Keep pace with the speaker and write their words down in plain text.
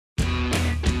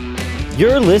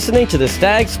You're listening to the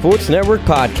Stag Sports Network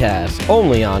podcast,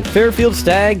 only on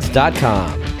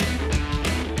FairfieldStags.com.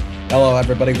 Hello,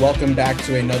 everybody. Welcome back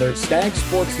to another Stag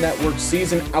Sports Network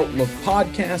Season Outlook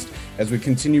podcast. As we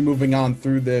continue moving on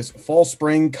through this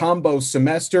fall-spring combo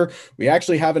semester, we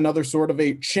actually have another sort of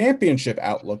a championship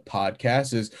outlook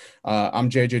podcast.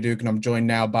 I'm JJ Duke, and I'm joined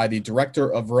now by the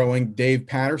director of rowing, Dave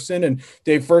Patterson. And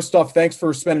Dave, first off, thanks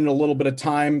for spending a little bit of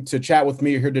time to chat with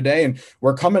me here today. And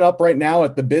we're coming up right now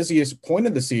at the busiest point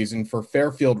of the season for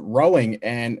Fairfield rowing.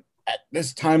 And at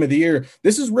this time of the year,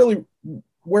 this is really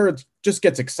where it just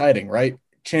gets exciting, right?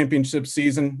 Championship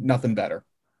season, nothing better.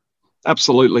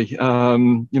 Absolutely.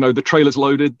 The trailer's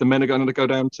loaded. The men are going to go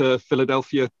down to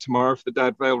Philadelphia tomorrow for the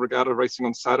Dad Vale Regatta, racing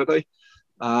on Saturday.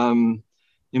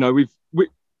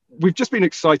 We've just been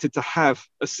excited to have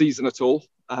a season at all,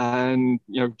 and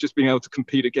just being able to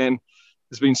compete again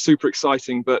has been super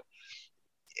exciting. But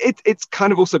it's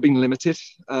kind of also been limited.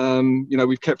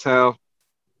 We've kept our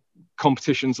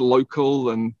competitions local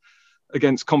and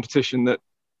against competition that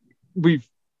we've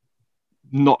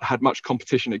not had much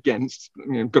competition against,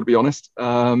 got to be honest.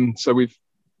 So we've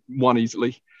won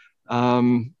easily.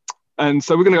 And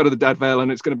so we're going to go to the Dad Vale,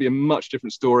 and it's going to be a much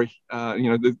different story.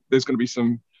 There's going to be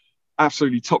some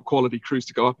absolutely top quality crews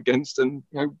to go up against. And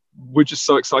we're just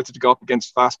so excited to go up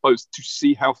against fast boats to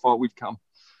see how far we've come.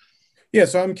 Yeah,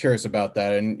 so I'm curious about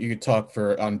that. And you could talk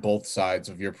on both sides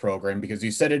of your program, because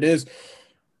you said it is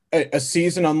a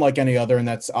season unlike any other. And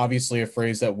that's obviously a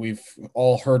phrase that we've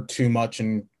all heard too much.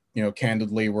 And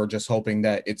candidly, we're just hoping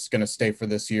that it's going to stay for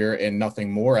this year and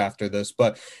nothing more after this.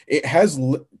 But it has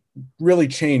really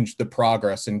changed the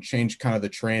progress and changed kind of the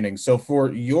training. So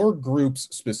for your groups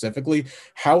specifically,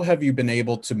 how have you been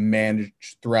able to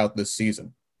manage throughout this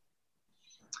season?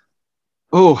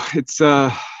 Oh, it's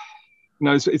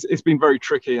been very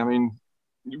tricky. I mean,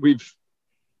 we've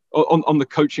on the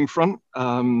coaching front,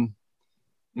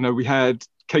 we had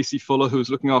Casey Fuller, who was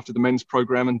looking after the men's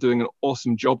program and doing an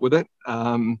awesome job with it.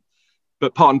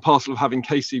 But part and parcel of having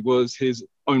Casey was his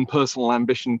own personal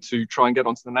ambition to try and get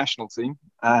onto the national team.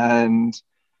 And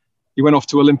he went off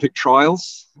to Olympic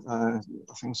trials, I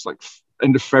think it was like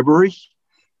end of February,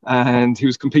 and he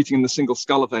was competing in the single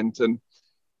scull event. And,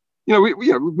 we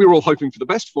were all hoping for the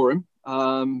best for him.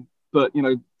 But,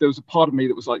 there was a part of me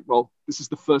that was like, well, this is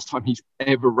the first time he's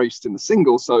ever raced in the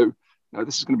single. So,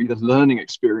 this is going to be the learning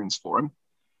experience for him.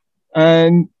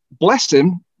 And bless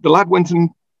him, the lad went and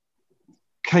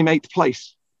came 8th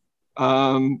place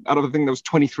out of, I think there was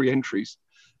 23 entries.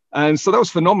 And so that was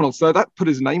phenomenal. So that put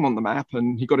his name on the map,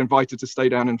 and he got invited to stay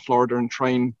down in Florida and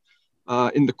train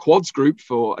in the quads group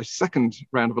for a second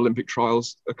round of Olympic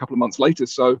trials a couple of months later.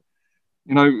 So,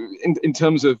 in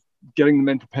terms of getting the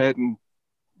men prepared and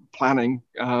planning,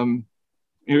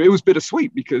 it was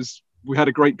bittersweet, because we had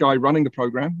a great guy running the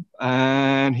program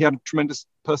and he had tremendous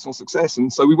personal success.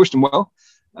 And so we wished him well.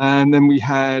 And then we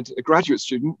had a graduate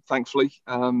student, thankfully,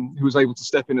 who was able to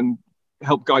step in and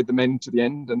help guide the men to the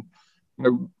end. And,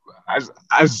 as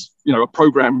a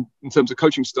program in terms of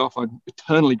coaching staff, I'm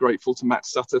eternally grateful to Matt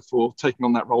Sutter for taking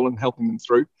on that role and helping them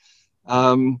through.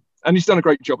 And he's done a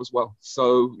great job as well.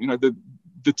 So,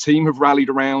 the team have rallied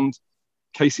around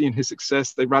Casey and his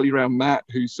success. They rallied around Matt,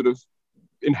 who sort of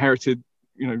inherited,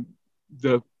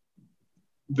 the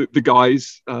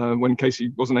guys when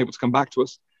Casey wasn't able to come back to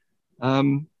us.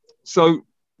 So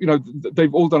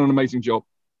they've all done an amazing job,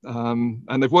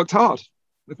 and they've worked hard. So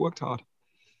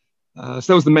that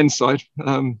was the men's side.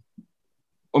 On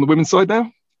the women's side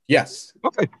now? Yes.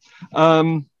 Okay.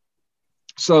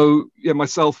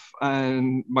 Myself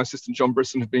and my assistant John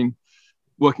Brisson have been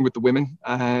working with the women,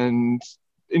 and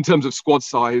in terms of squad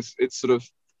size, it's sort of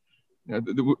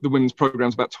the women's program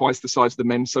is about twice the size of the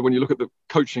men. So when you look at the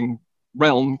coaching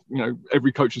realm,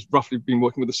 every coach has roughly been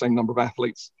working with the same number of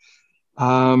athletes.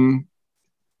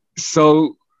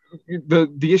 So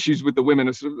the issues with the women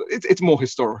are sort of, it's more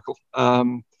historical.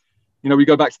 We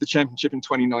go back to the championship in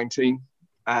 2019,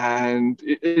 and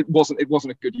it wasn't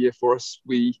a good year for us.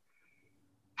 We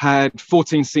had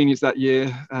 14 seniors that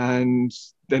year, and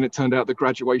then it turned out that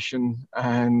graduation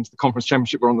and the conference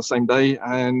championship were on the same day,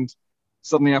 and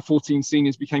suddenly our 14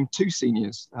 seniors became 2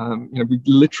 seniors. We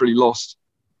literally lost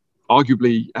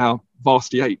arguably our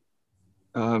varsity 8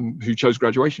 who chose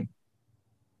graduation.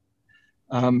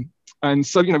 And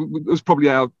so, it was probably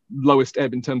our lowest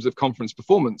ebb in terms of conference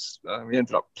performance. We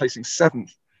ended up placing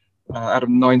 7th out of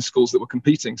 9 schools that were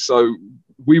competing. So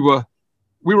we were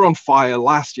on fire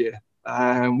last year,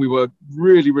 and we were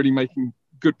really, really making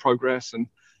good progress, and,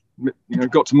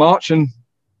 got to March and,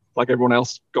 like everyone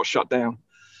else, got shut down.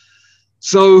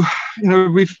 So,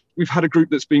 we've had a group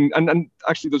that's been, and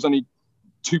actually there's only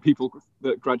 2 people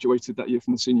that graduated that year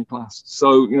from the senior class.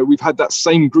 So, we've had that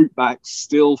same group back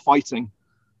still fighting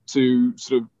to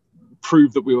sort of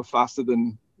prove that we were faster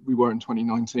than we were in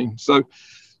 2019. So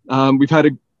we've had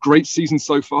a great season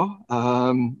so far.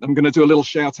 I'm going to do a little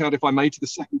shout out, if I may, to the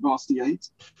second Varsity 8.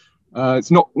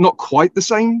 It's not quite the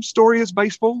same story as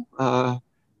baseball,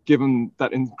 given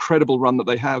that incredible run that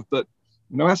they have. But,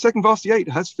 our second Varsity 8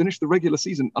 has finished the regular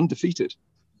season undefeated.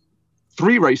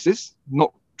 3 races,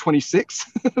 not 26,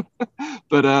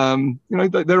 but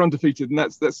they're undefeated, and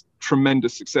that's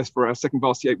tremendous success for our second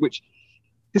Varsity 8, which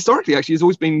historically actually has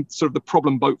always been sort of the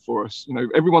problem boat for us.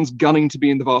 Everyone's gunning to be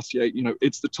in the Varsity 8.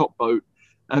 It's the top boat,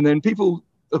 and then people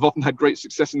have often had great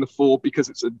success in the 4 because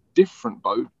it's a different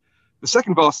boat. The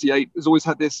second Varsity 8 has always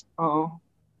had this,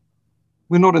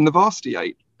 we're not in the Varsity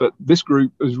 8, but this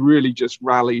group has really just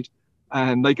rallied,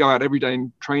 and they go out every day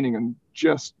in training and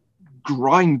just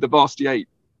grind the Varsity 8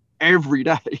 every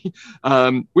day,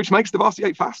 which makes the Varsity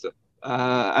 8 faster.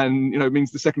 And it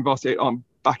means the second Varsity 8 aren't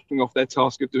backing off their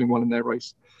task of doing well in their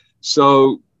race.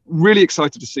 So really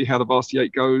excited to see how the Varsity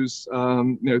 8 goes.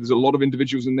 There's a lot of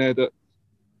individuals in there that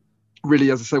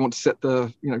really, as I say, want to set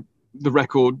the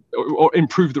record or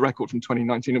improve the record from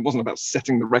 2019. It wasn't about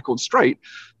setting the record straight.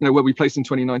 Where we placed in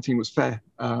 2019 was fair.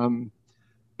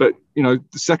 But the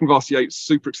second Varsity 8 is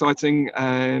super exciting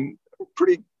and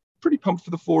pretty pumped for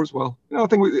the 4 as well. I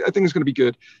think it's going to be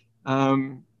good.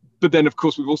 But then, of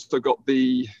course, we've also got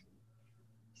the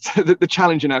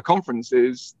challenge in our conference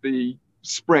is the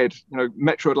spread,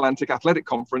 Metro Atlantic Athletic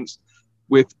Conference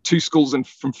with 2 schools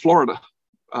from Florida.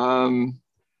 And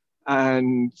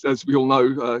as we all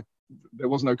know, there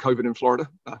was no COVID in Florida.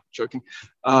 Joking.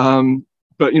 But,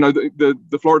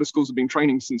 the Florida schools have been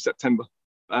training since September,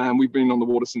 and we've been on the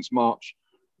water since March.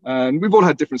 And we've all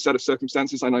had different set of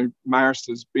circumstances. I know Marist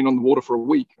has been on the water for a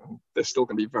week, and they're still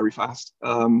going to be very fast.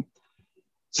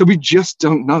 So we just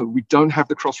don't know. We don't have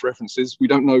the cross references. We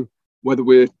don't know whether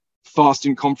we're fast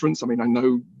in conference. I mean, I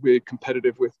know we're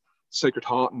competitive with Sacred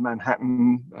Heart and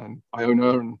Manhattan and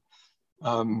Iona,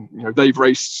 and they've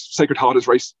raced. Sacred Heart has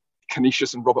raced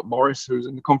Canisius and Robert Morris, who's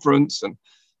in the conference, and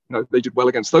they did well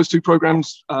against those 2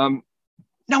 programs.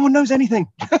 No one knows anything.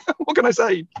 What can I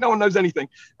say? No one knows anything.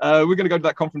 We're going to go to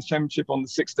that conference championship on the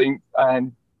 16th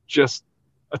and just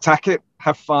attack it,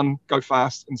 have fun, go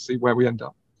fast, and see where we end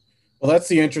up. Well, that's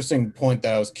the interesting point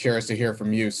that I was curious to hear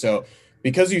from you. So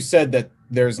because you said that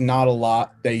there's not a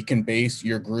lot that you can base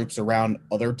your groups around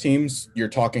other teams, you're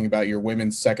talking about your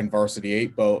women's second Varsity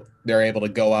 8 boat. They're able to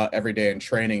go out every day in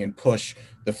training and push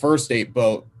the first 8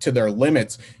 boat to their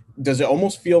limits. Does it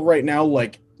almost feel right now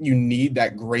like you need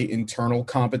that great internal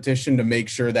competition to make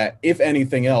sure that, if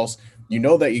anything else,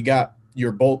 that you got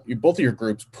both of your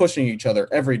groups pushing each other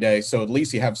every day, so at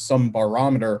least you have some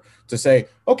barometer to say,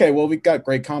 okay, well, we've got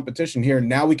great competition here.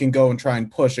 Now we can go and try and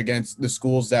push against the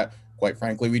schools that, quite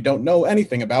frankly, we don't know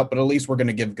anything about, but at least we're going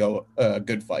to give a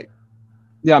good fight.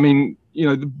 Yeah, I mean,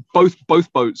 both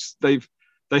boats, they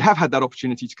have had that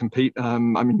opportunity to compete.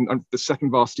 The second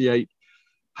Varsity 8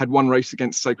 had one race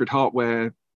against Sacred Heart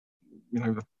where,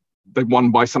 they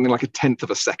won by something like 1/10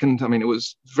 of a second. I mean, it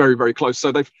was very, very close.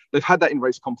 So they've had that in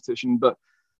race competition, but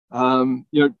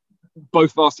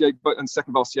both Varsity 8 and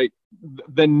second Varsity 8,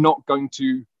 they're not going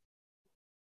to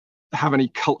have any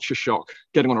culture shock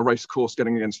getting on a race course,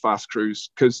 getting against fast crews.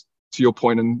 Because to your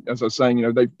point, and as I was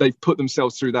saying, they've put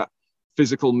themselves through that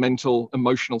physical, mental,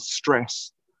 emotional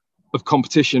stress of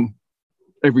competition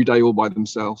every day all by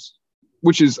themselves,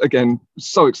 which is, again,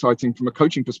 so exciting from a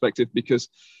coaching perspective, because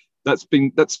that's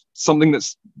something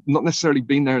that's not necessarily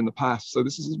been there in the past. So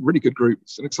this is a really good group.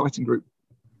 It's an exciting group.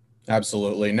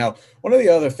 Absolutely. Now, one of the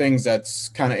other things that's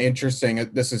kind of interesting,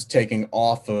 this is taking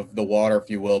off of the water,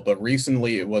 if you will, but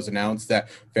recently it was announced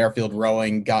that Fairfield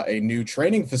Rowing got a new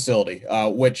training facility,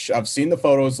 which I've seen the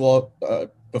photos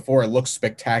before. It looks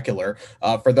spectacular.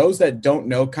 For those that don't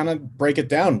know, kind of break it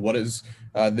down. What is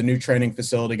the new training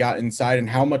facility got inside, and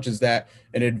how much is that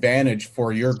an advantage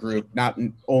for your group, not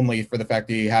only for the fact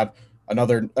that you have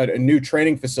a new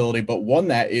training facility, but one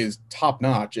that is top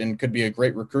notch and could be a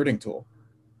great recruiting tool?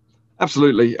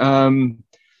 Absolutely.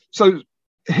 So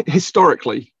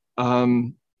historically,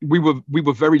 we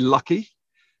were very lucky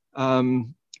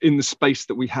in the space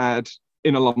that we had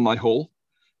in Alumni Hall.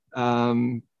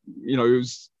 It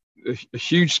was a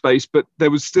huge space, but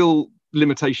there was still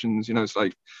limitations. It's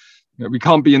like, we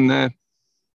can't be in there.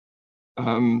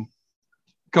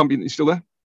 You still there?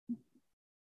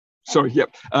 Sorry.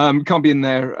 Yep. Can't be in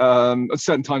there at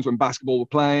certain times when basketball were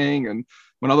playing and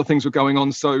when other things were going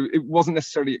on. So it wasn't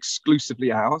necessarily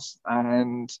exclusively ours.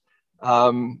 And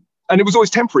it was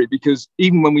always temporary, because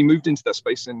even when we moved into that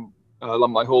space in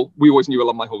Alumni Hall. We always knew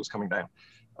Alumni Hall was coming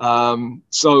down.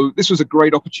 So this was a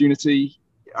great opportunity.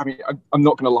 I mean, I'm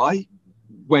not going to lie.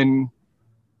 When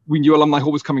we knew Alumni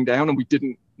Hall was coming down and we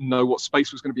didn't know what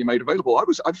space was going to be made available, I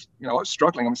was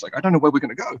struggling. I was like, I don't know where we're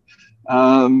going to go.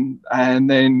 And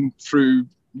then through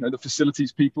the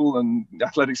facilities people and the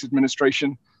athletics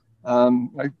administration,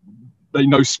 they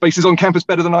know spaces on campus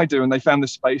better than I do, and they found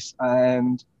this space,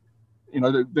 and it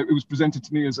was presented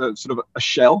to me as a sort of a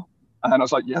shell, and I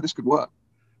was like, yeah, this could work.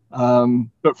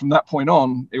 But from that point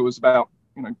on, it was about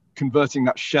converting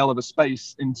that shell of a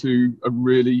space into a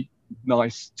really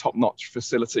nice, top-notch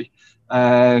facility,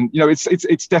 and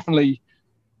it's definitely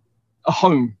a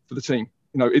home for the team.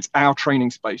 It's our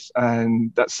training space,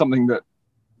 and that's something that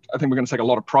I think we're going to take a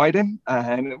lot of pride in,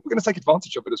 and we're going to take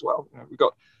advantage of it as well. We've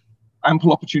got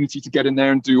ample opportunity to get in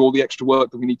there and do all the extra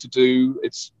work that we need to do.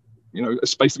 It's a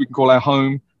space that we can call our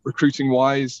home. Recruiting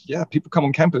wise, people come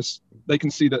on campus, they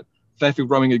can see that Fairfield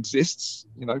Rowing exists.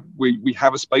 We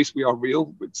have a space, we are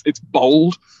real. It's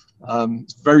bold,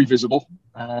 it's very visible,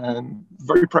 and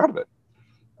very proud of it.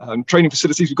 Training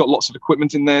facilities, we've got lots of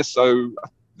equipment in there, so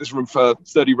there's room for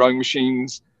 30 rowing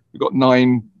machines. We've got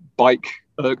 9 bike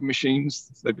erg machines.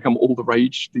 They've become all the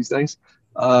rage these days.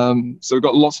 So we've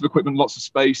got lots of equipment, lots of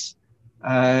space,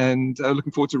 and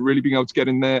looking forward to really being able to get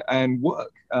in there and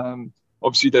work.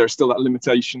 Obviously, there are still that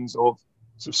limitations of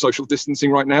sort of social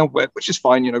distancing right now, which is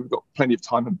fine. We've got plenty of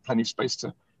time and plenty of space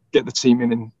to get the team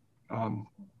in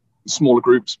smaller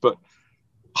groups, but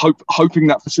hoping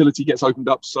that facility gets opened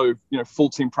up. So, full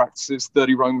team practices,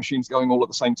 30 rowing machines going all at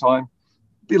the same time.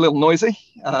 Be a little noisy,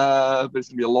 but it's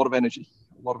going to be a lot of energy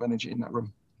in that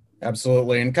room.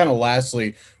 Absolutely. And kind of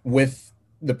lastly, with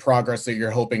the progress that you're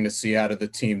hoping to see out of the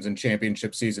teams in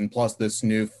championship season, plus this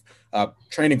new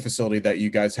training facility that you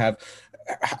guys have,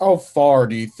 how far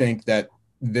do you think that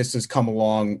this has come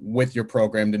along with your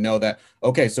program to know that,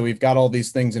 okay, so we've got all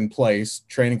these things in place,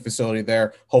 training facility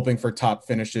there, hoping for top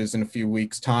finishes in a few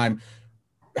weeks' time.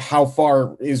 How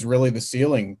far is really the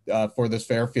ceiling for this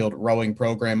Fairfield rowing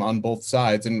program on both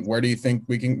sides? And where do you think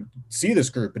we can see this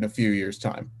group in a few years'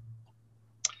 time?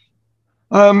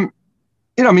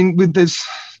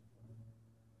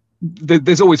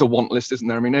 There's always a want list, isn't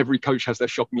there? I mean, every coach has their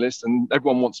shopping list and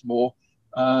everyone wants more.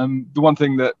 The one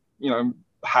thing that, I'm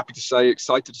happy to say,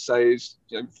 excited to say is,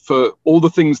 for all the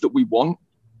things that we want,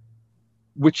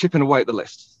 we're chipping away at the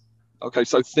list. Okay,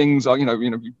 so things are,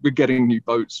 we're getting new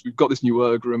boats. We've got this new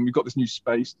erg room. We've got this new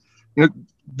space.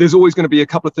 There's always going to be a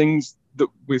couple of things that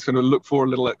we're going to look for a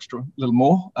little extra, a little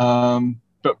more.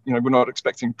 But, we're not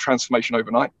expecting transformation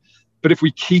overnight. But if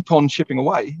we keep on chipping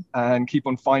away and keep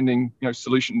on finding,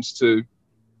 solutions to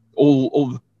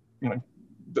all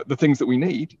the things that we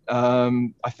need,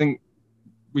 I think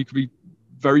we could be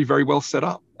very, very well set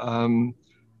up.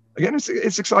 Again,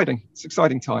 it's exciting. It's an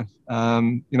exciting time.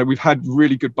 We've had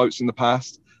really good boats in the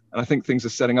past, and I think things are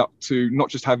setting up to not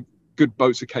just have good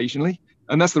boats occasionally,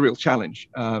 and that's the real challenge.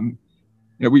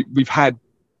 We've had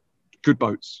good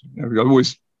boats. We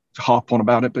always harp on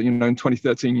about it, but in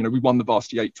 2013, we won the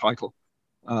Varsity 8 title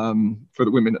for the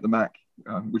women at the MAC,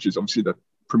 which is obviously the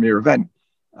premier event.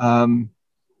 But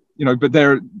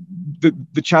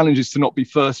the challenge is to not be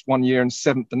first one year and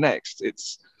seventh the next.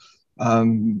 It's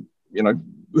who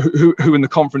in the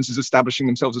conference is establishing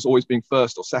themselves as always being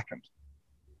first or second.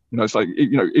 It's like,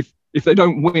 if they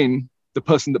don't win, the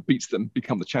person that beats them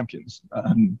become the champions.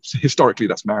 So historically,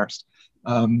 that's Marist.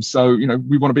 So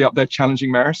we want to be up there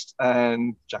challenging Marist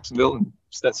and Jacksonville and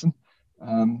Stetson.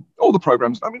 All the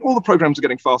programs are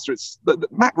getting faster. It's the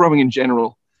MAC rowing in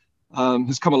general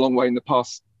has come a long way in the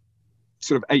past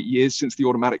sort of 8 years since the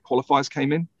automatic qualifiers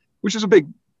came in, which is a big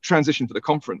transition for the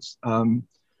conference.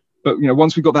 But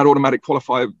once we got that automatic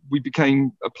qualifier, we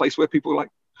became a place where people were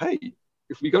like, hey,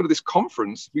 if we go to this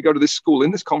conference, we go to this school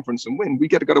in this conference and win, we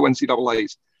get to go to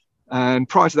NCAAs. And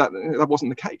prior to that, that wasn't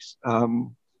the case.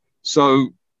 So,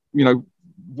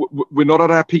 we're not at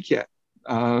our peak yet.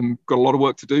 Got a lot of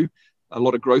work to do, a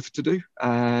lot of growth to do.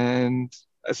 And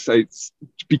as I say, it's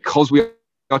because we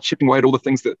are chipping away at all the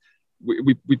things that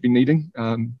we've been needing.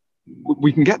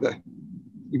 We can get there.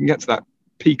 We can get to that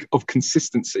peak of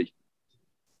consistency.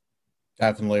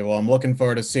 Definitely. Well, I'm looking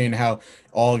forward to seeing how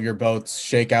all of your boats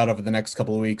shake out over the next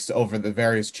couple of weeks over the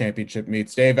various championship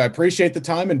meets. Dave, I appreciate the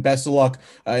time and best of luck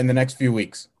in the next few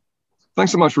weeks.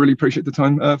 Thanks so much. Really appreciate the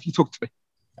time you talked to me.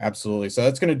 Absolutely. So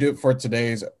that's going to do it for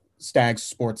today's Stags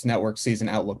Sports Network Season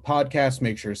Outlook podcast.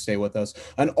 Make sure to stay with us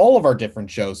on all of our different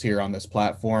shows here on this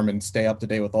platform and stay up to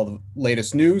date with all the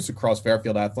latest news across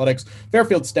Fairfield Athletics,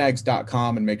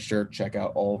 fairfieldstags.com, and make sure to check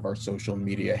out all of our social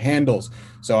media handles.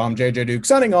 So I'm JJ Duke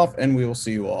signing off, and we will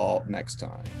see you all next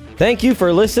time. Thank you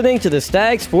for listening to the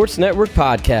Stags Sports Network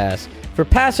podcast. For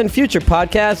past and future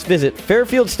podcasts, visit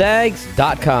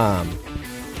fairfieldstags.com.